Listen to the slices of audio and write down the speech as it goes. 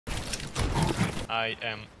I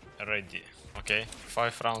am ready. Okay,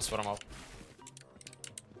 5 rounds warm up.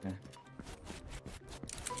 Okay.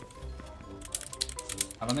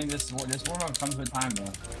 I don't think this warm up comes with time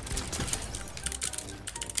though.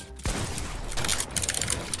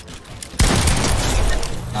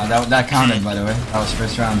 That counted, by the way. That was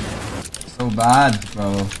first round. So bad,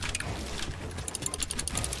 bro.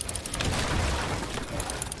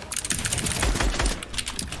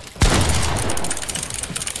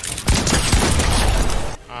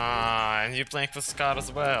 And you're playing with Scar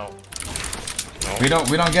as well. No.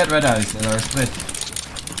 We don't get red eyes in our split.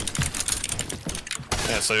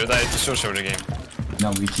 Yeah, so you die to search every game.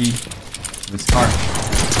 No, we key with Scar.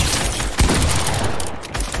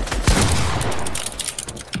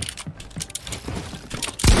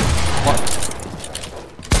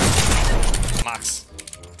 Max.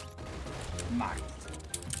 Max.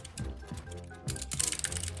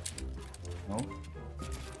 No.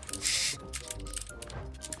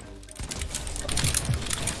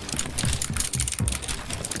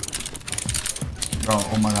 Bro,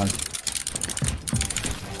 oh my god.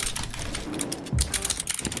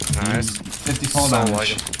 Nice. 50 fall damage.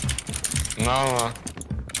 Like no,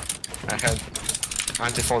 I had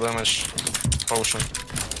anti-fall damage potion.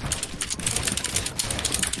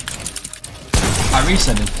 I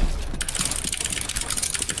reset it.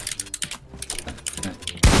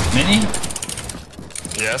 Mini?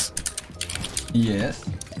 Yes. Yes.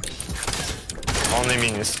 Only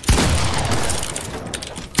minis.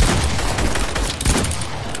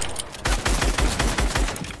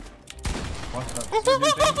 What's up?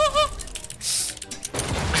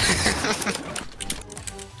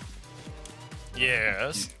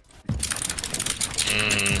 Yes.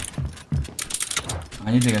 I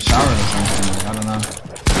need to take a shower or something. Like, I don't know.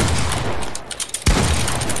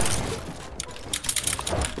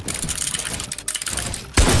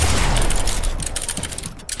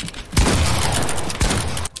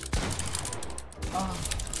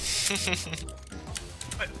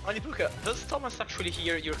 Malibuca, does Thomas actually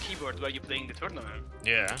hear your keyboard while you're playing the tournament?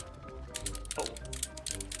 Yeah. Oh.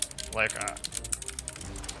 Like,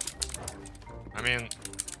 I mean,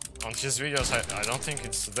 on his videos, I don't think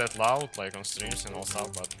it's that loud, like on streams and all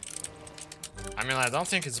stuff, but I mean, I don't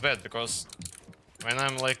think it's bad because when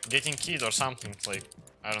I'm like getting keyed or something, like,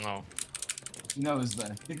 I don't know. He knows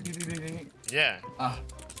that. Yeah.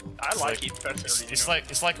 I like it personally. It's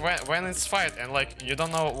like when it's fight and like you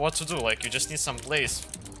don't know what to do, like you just need some plays,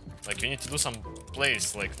 like you need to do some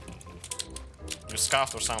plays, like you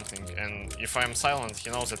scuffed or something, and if I'm silent, he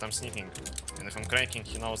knows that I'm sneaking, and if I'm cranking,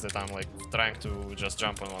 he knows that I'm like trying to just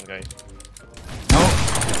jump on one guy. No.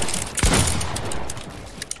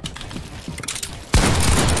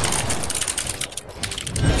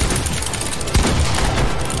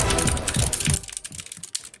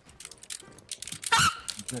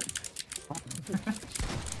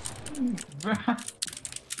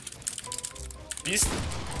 Beast?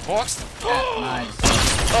 Boxed? Nice.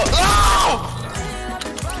 Oh, no!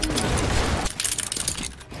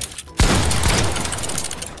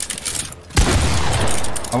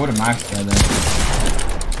 I would have maxed that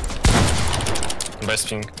then. Best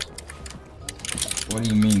ping. What do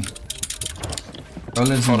you mean? Bro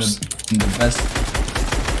lives in the best.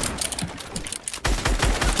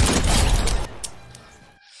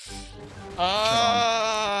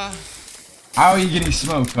 How are you getting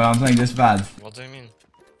smoked when I'm playing this bad? What do you mean?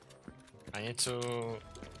 I need to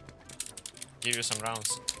give you some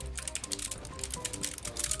rounds.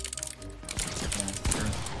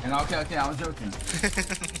 And okay, I was joking.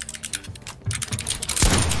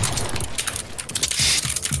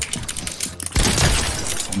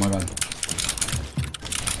 Oh my god.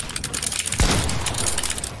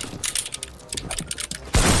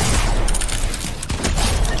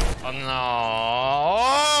 Oh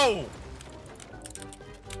no!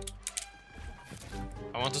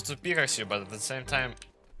 I wanted to pickaxe you, but at the same time,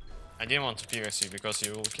 I didn't want to pickaxe you because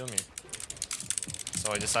you will kill me.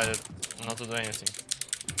 So I decided not to do anything.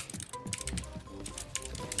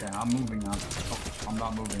 Okay, I'm moving now. Oh, I'm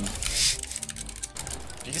not moving.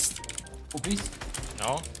 Beast? Oh, beast?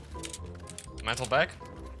 No? Metal bag?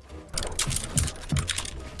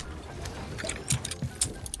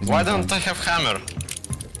 Why don't I have hammer?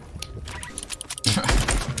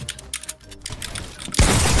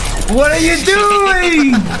 What are you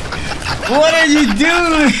doing? What are you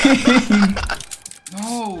doing?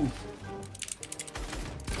 No.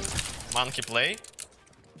 Monkey play?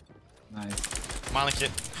 Nice. Monkey.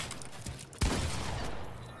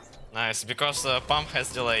 Nice, because pump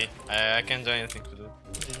has delay. I can't do anything with it.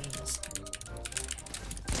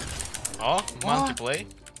 Oh, monkey play.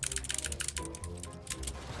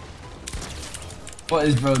 What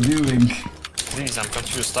is bro doing? Please, I'm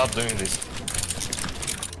confused. Stop doing this.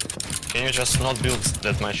 Can you just not build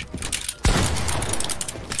that much?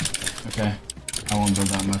 Okay, I won't build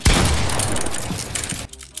that much.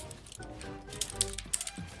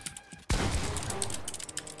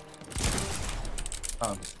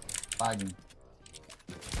 Oh, lagging.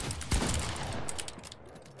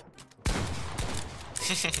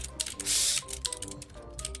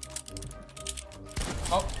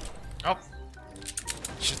 Oh. Oh.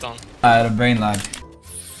 Shit on. I had a brain lag.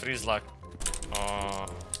 Freeze lag. Oh.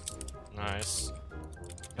 Nice.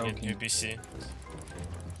 Need new PC.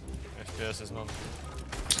 FPS is not.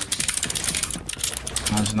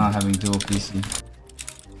 Imagine not having dual PC.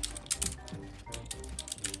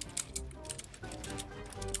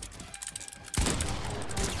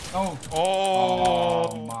 Oh!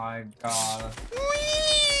 Oh, Oh my god.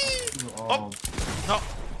 Oh. No.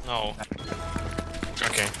 No.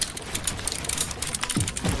 Okay.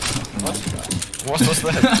 What? What was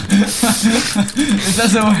that? It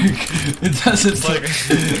doesn't work. It doesn't. It's like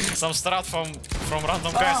some strat from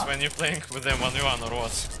random guys when you're playing with them 1v1 or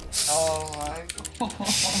what? Oh my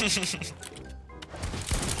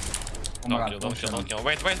god. Don't kill.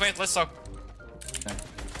 Wait, let's talk. Okay.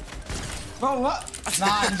 Bro, what?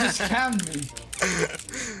 Nah, you just scammed me.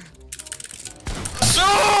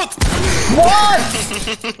 Shoot! What?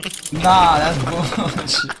 Nah, that's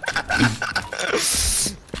bullshit.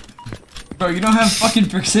 Bro, you don't have fucking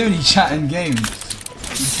proximity chat in game.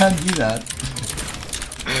 You can't do that.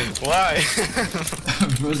 Why?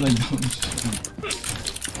 Bro's like, don't shoot.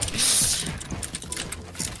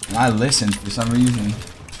 And I listened for some reason.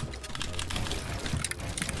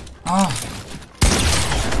 Ah.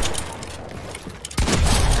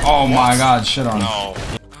 Oh my god, shit on. No.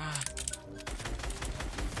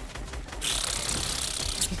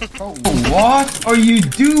 Oh, what are you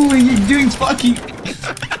doing? You're doing fucking.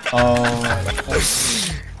 Oh my god. I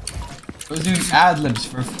was doing ad-libs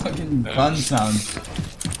for fucking gun sounds.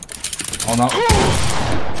 Oh no.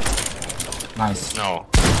 Nice. No.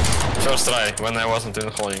 First try, when I wasn't in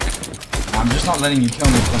holding. I'm just not letting you kill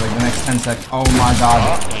me for like the next 10 seconds. Oh my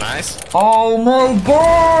god. Oh, nice. Oh my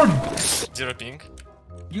god! Zero ping.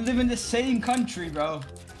 You live in the same country, bro.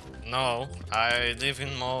 No, I live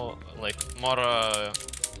in more,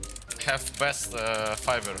 have best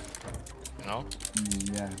fiber, you know?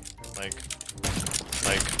 Yeah. Like, I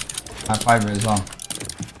have fiber as well.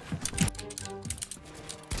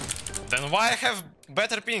 then why I have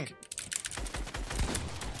better ping?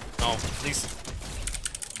 No, please.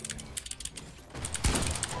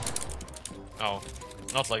 No,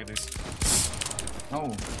 not like this.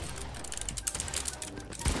 No.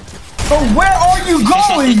 Bro, where are you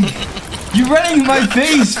going? You're running in my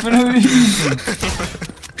face for no reason.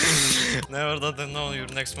 Never let them know your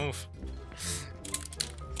next move.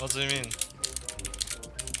 What do you mean?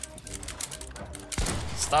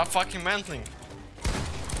 Stop fucking mantling.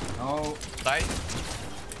 No. Die.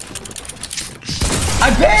 I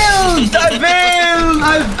build!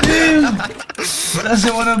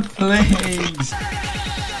 Doesn't wanna play.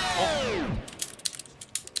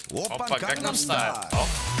 Oppa Gangnam Style.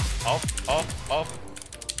 Up.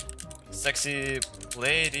 Sexy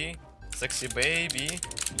lady. Sexy baby.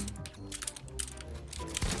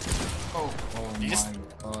 Oh my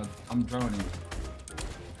god. I'm droning.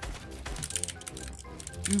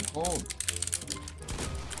 Too cold.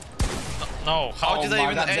 No, how did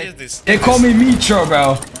I even edit this? They call me Mitro,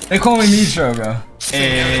 bro. Every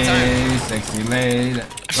Hey, time. sexy lady.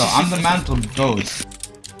 Bro, I'm the mantle goat.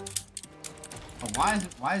 Oh,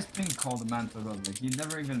 why is Pink called the mantle goat? Like, he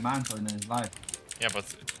never even mantled in his life. Yeah, but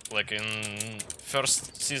like in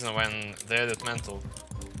first season when they added mantle,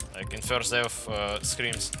 like in first day of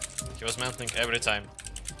scrims, he was mantling every time,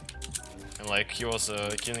 and like he was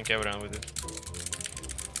killing everyone with it.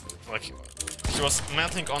 Like he was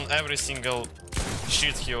mantling on every single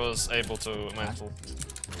sheet he was able to mantle.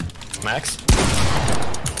 Max,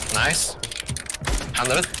 nice,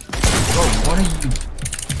 100. Bro, what are you?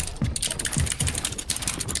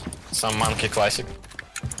 Some monkey classic.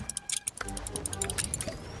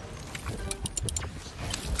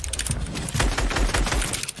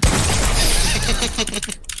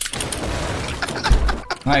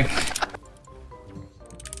 Like.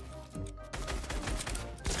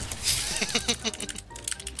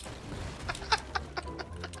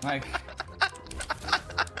 Like.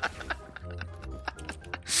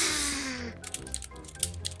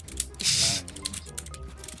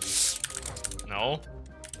 No.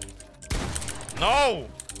 No!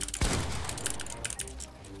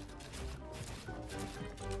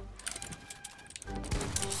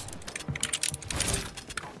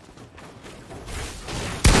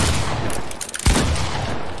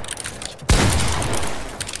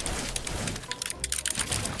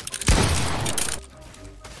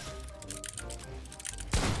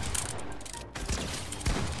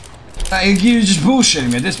 You're just bullshitting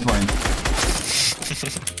me at this point.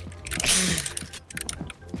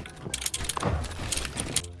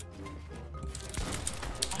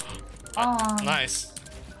 Nice.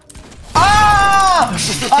 Ah!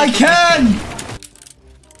 I can!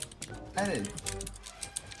 Edit.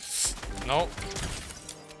 No.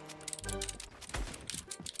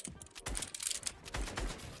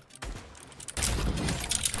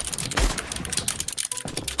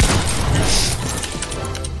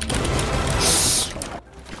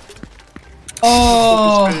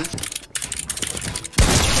 Oh!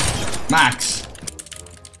 Max.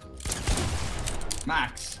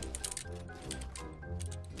 Max.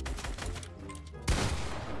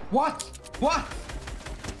 What? What?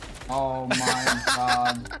 Oh my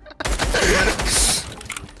god.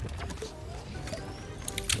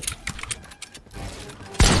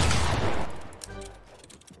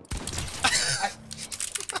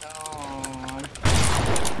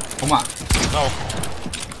 Come on. No.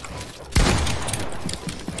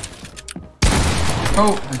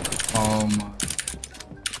 Oh. Oh my.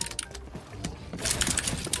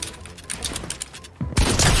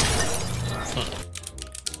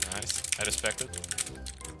 Nice. I respect it.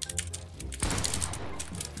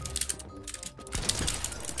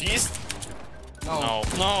 Beast? No. No.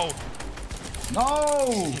 No. No.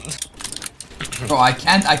 Bro, I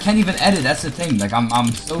can't even edit. That's the thing. Like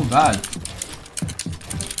I'm so bad.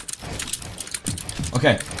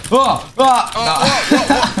 Okay. Oh, no.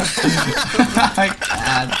 I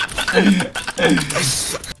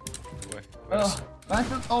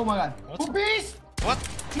can't. Oh my god. What? Beast? What?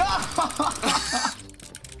 No.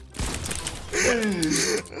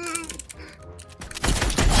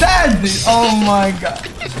 Dead! Oh my god.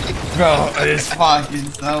 Bro, it's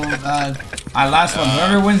fucking so bad. Alright, last one.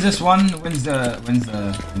 Whoever wins this one wins the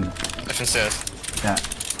FNCS. Yeah.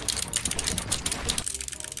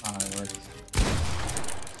 Oh, it works.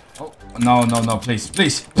 Oh no, please.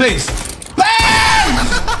 BAM!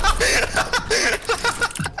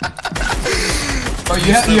 Bro,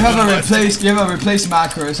 you have a replace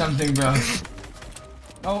macro or something, bro.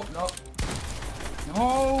 No,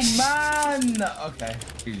 man. Okay.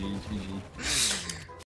 GG.